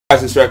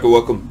Guys, it's Record.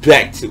 Welcome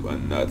back to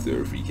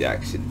another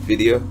reaction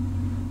video.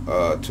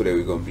 Today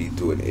we're going to be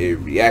doing a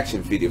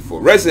reaction video for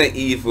Resident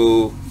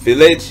Evil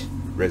Village,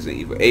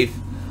 Resident Evil 8,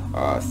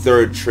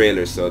 third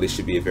trailer. So this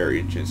should be a very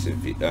interesting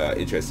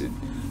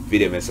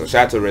video, man. So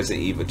shout out to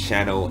Resident Evil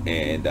channel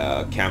and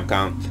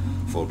Camcom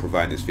for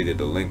providing this video.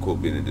 The link will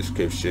be in the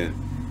description.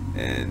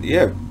 And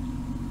yeah,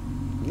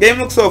 game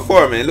looks so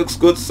far, man. It looks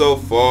good so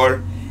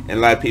far. And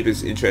a lot of people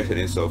is interested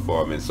in so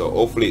far, man. So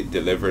hopefully it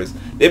delivers.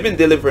 They've been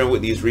delivering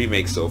with these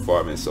remakes so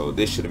far, man. So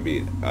this shouldn't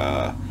be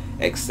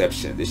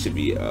exception. This should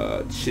be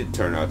should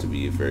turn out to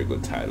be a very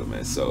good title,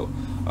 man. So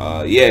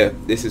yeah,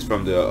 this is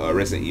from the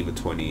Resident Evil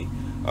 20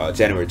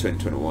 January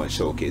 2021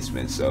 showcase,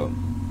 man. So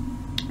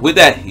with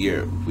that,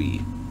 here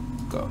we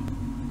go.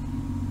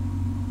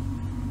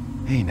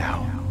 Hey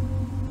now,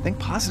 think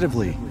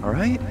positively, all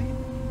right?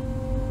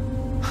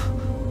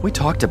 We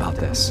talked about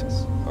this.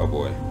 Oh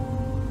boy.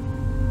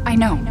 I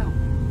know.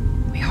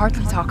 We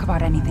hardly talk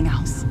about anything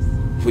else.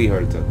 We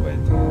hardly talk about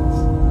anything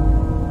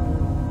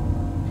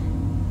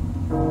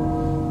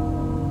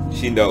else.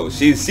 She knows.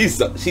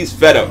 She's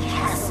fed up.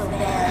 Castle Bell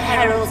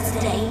heralds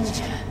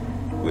danger.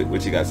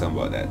 What you got something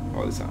about that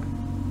all the time?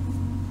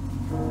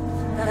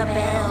 The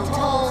bell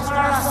tolls for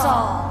us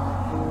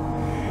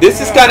all. This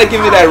is kind of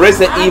giving me that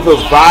Resident Evil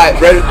vibe,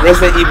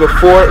 Resident Evil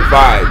 4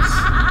 vibes.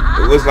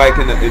 It was like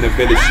in the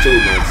village too,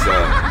 man. So.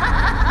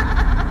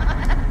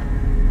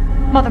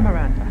 Mother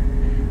Miranda,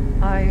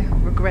 I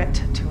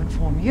regret to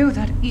inform you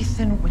that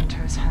Ethan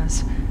Winters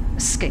has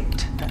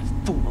escaped that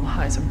fool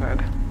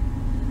Heisenberg.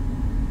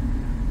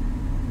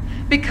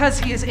 Because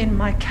he is in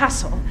my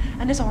castle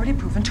and has already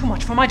proven too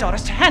much for my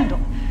daughters to handle.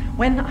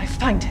 When I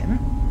find him...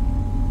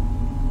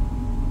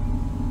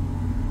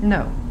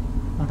 No,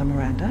 Mother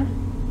Miranda.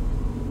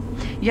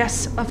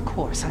 Yes, of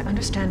course, I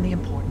understand the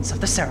importance of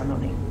the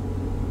ceremony.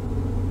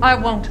 I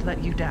won't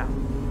let you down.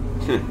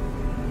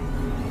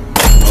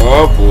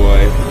 Oh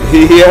boy.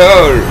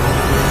 Yo!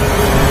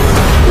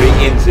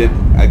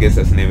 Re-engine. I guess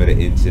that's the name of the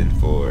engine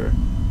for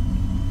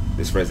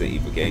this Resident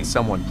Evil game. Can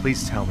someone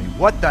please tell me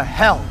what the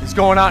hell is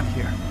going on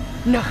here?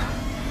 No.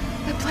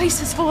 The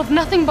place is full of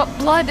nothing but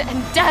blood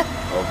and death.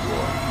 Oh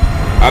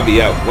boy. I'll be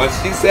out. Once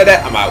she said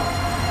that, I'm out.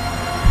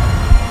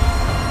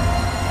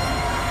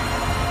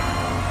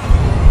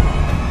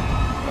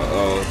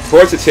 Uh-oh.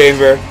 Torture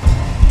chamber.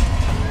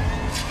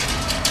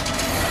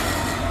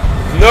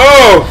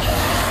 No!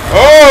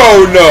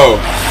 Oh no!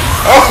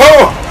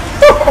 Oh!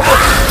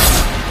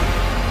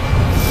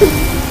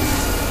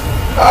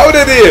 Out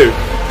of here!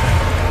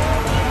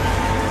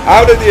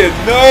 Out of here!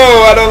 No!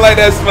 I don't like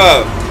that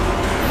smell.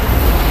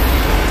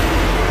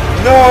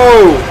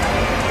 No!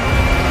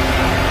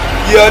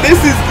 Yo, this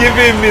is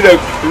giving me the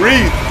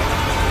creep.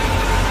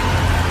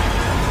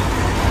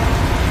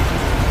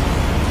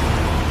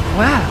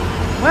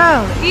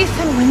 Well,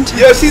 Ethan Winters.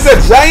 Yo, she's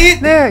a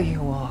giant? There you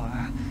are.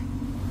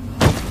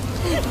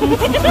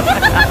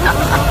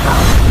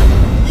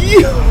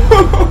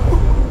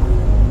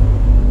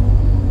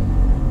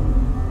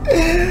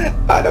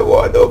 I don't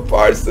want no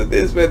parts of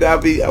this, man. I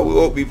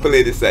won't be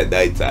playing this at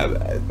nighttime.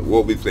 I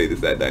won't be playing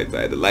this at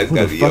nighttime. The lights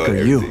gotta be on. Who the fuck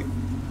are you?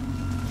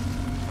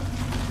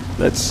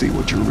 Let's see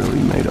what you're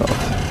really made of,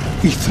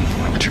 Ethan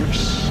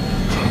Winters.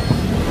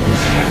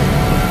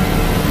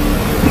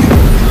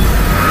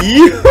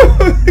 Yo,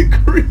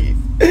 grief.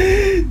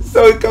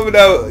 So it's coming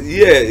out,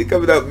 yeah, it's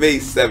coming out May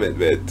 7th,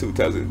 man,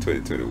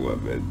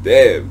 2021, man.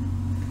 Damn.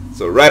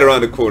 So right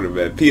around the corner,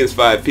 man.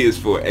 PS5,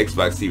 PS4,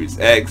 Xbox Series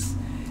X,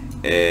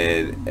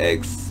 and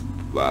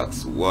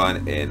Xbox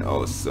One, and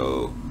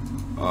also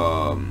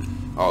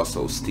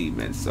Steam,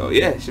 man. So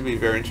yeah, it should be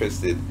very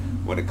interested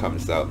when it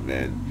comes out,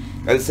 man.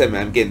 As I said,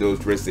 man, I'm getting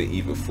those Resident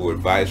Evil 4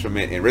 vibes from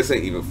it, and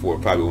Resident Evil 4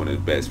 probably one of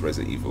the best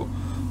Resident Evil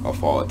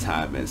of all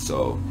time, man.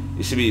 So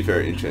it should be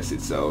very interesting.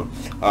 So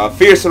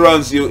fear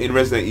surrounds you in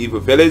Resident Evil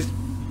Village.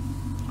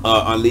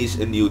 Unleash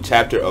a new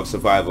chapter of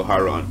survival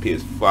horror on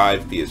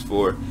PS5,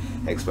 PS4,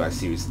 Xbox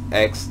Series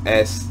X,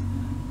 S,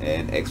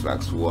 and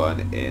Xbox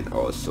One, and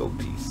also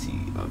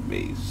PC on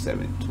May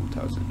 7,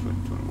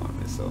 2021,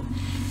 man. So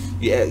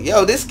yeah,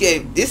 yo, this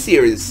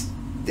year is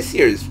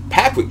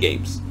packed with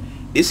games.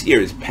 This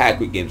year is packed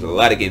with games. A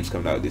lot of games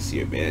coming out this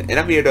year, man. And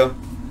I'm here to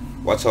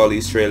watch all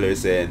these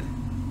trailers and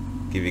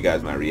give you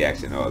guys my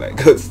reaction, all that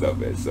good stuff,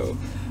 man. So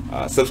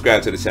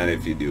subscribe to the channel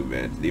if you do,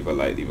 man. Leave a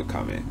like, leave a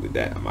comment. With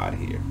that, I'm out of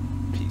here.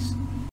 Peace.